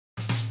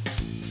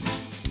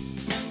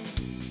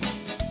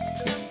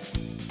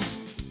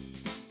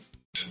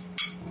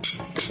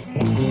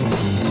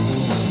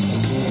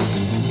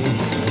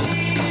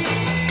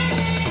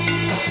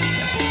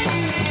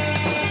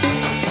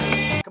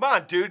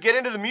dude. Get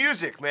into the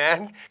music,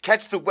 man.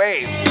 Catch the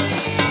wave.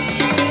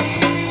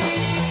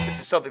 This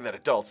is something that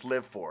adults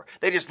live for.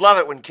 They just love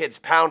it when kids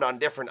pound on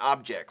different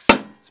objects,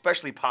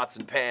 especially pots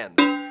and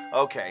pans.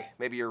 Okay,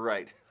 maybe you're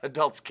right.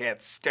 Adults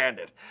can't stand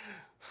it.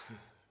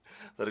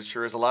 But it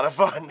sure is a lot of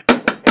fun.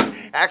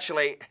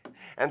 Actually,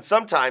 and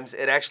sometimes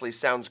it actually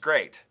sounds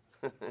great.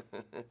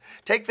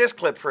 Take this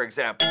clip, for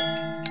example.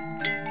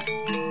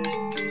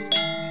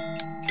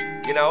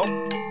 You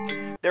know,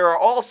 there are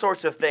all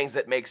sorts of things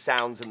that make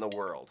sounds in the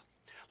world.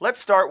 Let's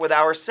start with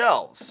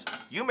ourselves.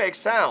 You make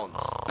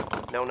sounds.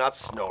 No, not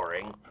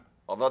snoring,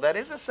 although that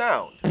is a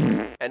sound.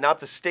 And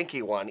not the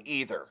stinky one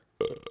either.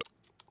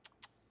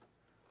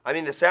 I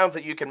mean the sounds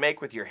that you can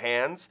make with your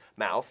hands,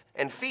 mouth,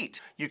 and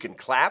feet. You can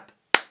clap,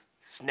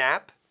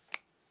 snap,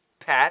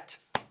 pat.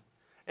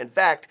 In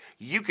fact,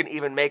 you can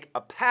even make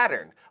a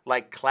pattern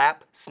like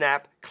clap,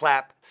 snap,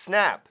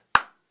 snap.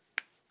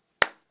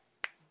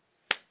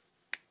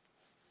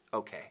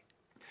 Okay.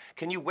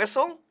 Can you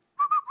whistle?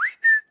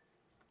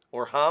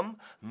 Or hum?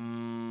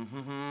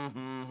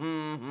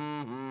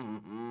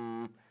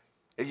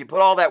 If you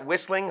put all that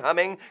whistling,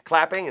 humming,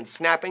 clapping, and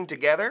snapping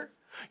together,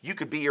 you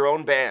could be your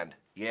own band.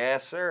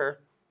 Yes, sir.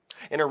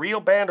 In a real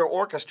band or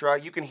orchestra,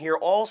 you can hear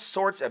all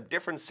sorts of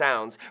different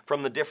sounds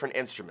from the different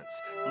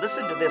instruments.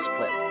 Listen to this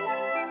clip.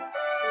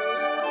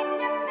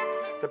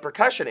 The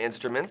percussion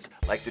instruments,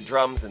 like the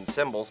drums and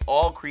cymbals,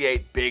 all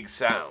create big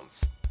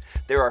sounds.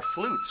 There are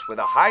flutes with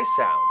a high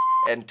sound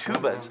and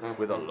tubas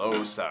with a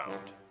low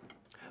sound.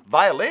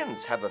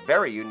 Violins have a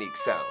very unique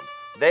sound.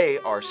 They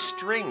are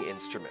string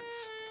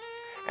instruments.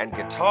 And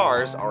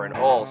guitars are in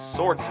all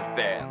sorts of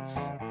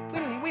bands.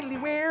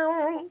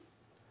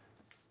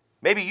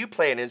 Maybe you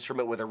play an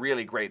instrument with a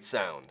really great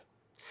sound.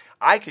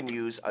 I can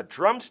use a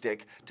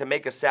drumstick to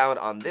make a sound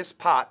on this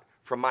pot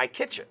from my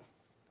kitchen.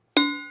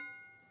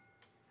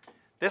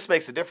 This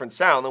makes a different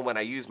sound than when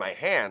I use my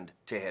hand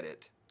to hit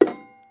it.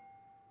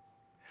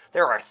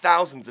 There are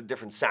thousands of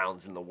different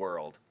sounds in the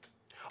world.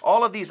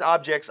 All of these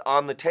objects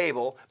on the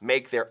table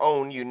make their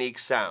own unique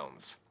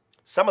sounds.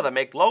 Some of them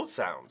make low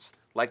sounds,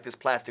 like this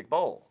plastic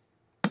bowl.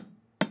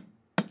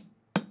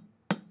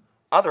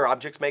 Other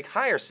objects make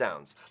higher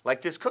sounds,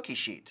 like this cookie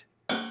sheet.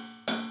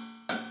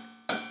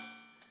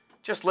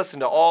 Just listen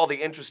to all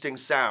the interesting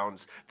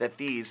sounds that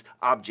these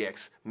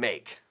objects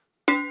make.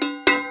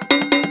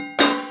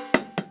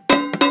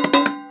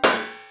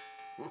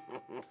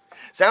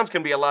 Sounds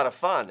can be a lot of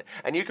fun,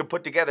 and you can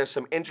put together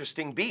some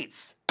interesting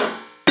beats.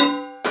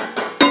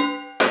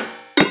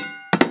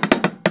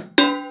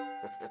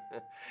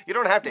 You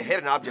don't have to hit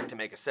an object to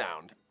make a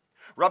sound.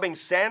 Rubbing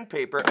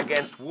sandpaper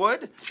against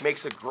wood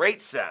makes a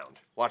great sound.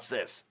 Watch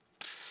this.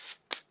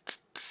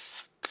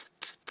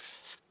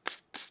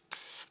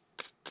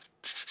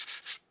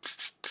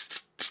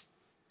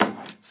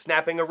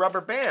 Snapping a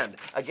rubber band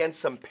against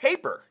some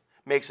paper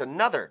makes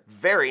another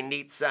very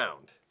neat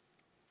sound.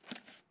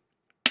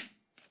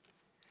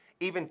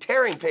 Even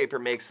tearing paper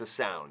makes a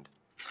sound.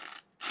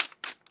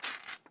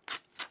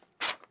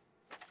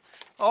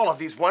 All of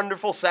these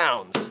wonderful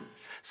sounds.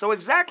 So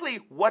exactly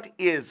what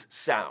is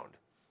sound?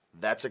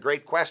 That's a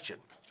great question.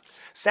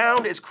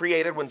 Sound is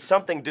created when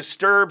something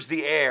disturbs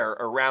the air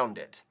around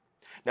it.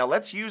 Now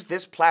let's use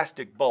this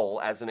plastic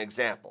bowl as an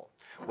example.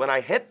 When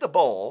I hit the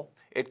bowl,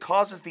 it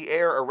causes the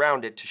air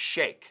around it to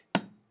shake.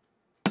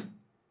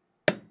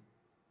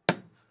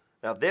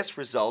 Now this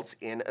results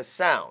in a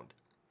sound.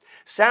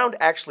 Sound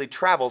actually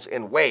travels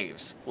in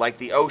waves, like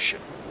the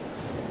ocean.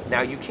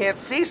 Now you can't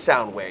see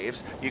sound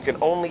waves, you can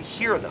only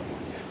hear them.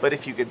 But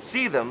if you could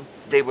see them,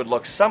 they would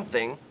look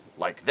something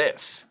like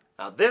this.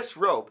 Now this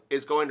rope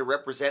is going to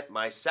represent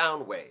my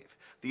sound wave.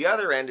 The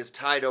other end is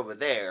tied over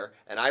there,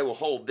 and I will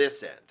hold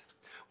this end.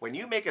 When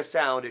you make a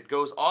sound, it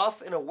goes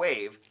off in a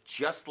wave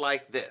just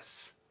like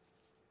this.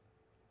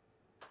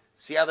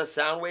 See how the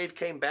sound wave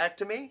came back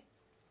to me?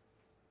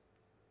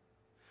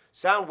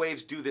 Sound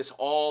waves do this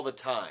all the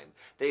time.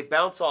 They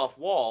bounce off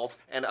walls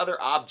and other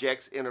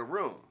objects in a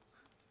room.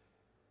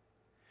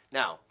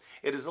 Now,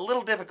 it is a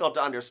little difficult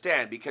to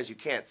understand because you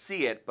can't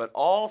see it, but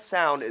all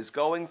sound is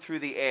going through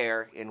the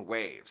air in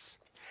waves.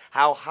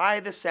 How high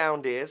the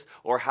sound is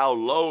or how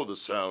low the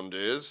sound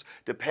is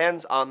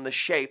depends on the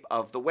shape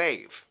of the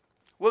wave.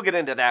 We'll get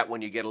into that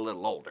when you get a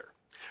little older.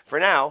 For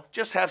now,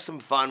 just have some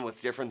fun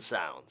with different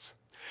sounds.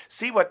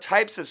 See what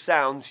types of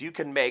sounds you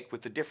can make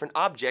with the different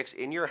objects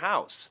in your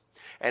house.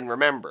 And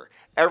remember,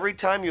 every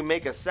time you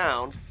make a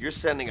sound, you're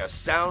sending a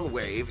sound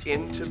wave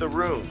into the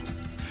room.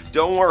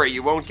 Don't worry,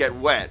 you won't get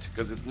wet,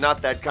 because it's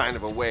not that kind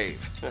of a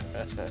wave.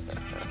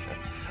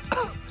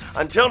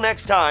 Until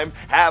next time,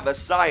 have a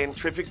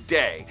scientific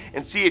day,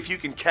 and see if you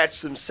can catch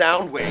some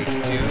sound waves,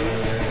 dude.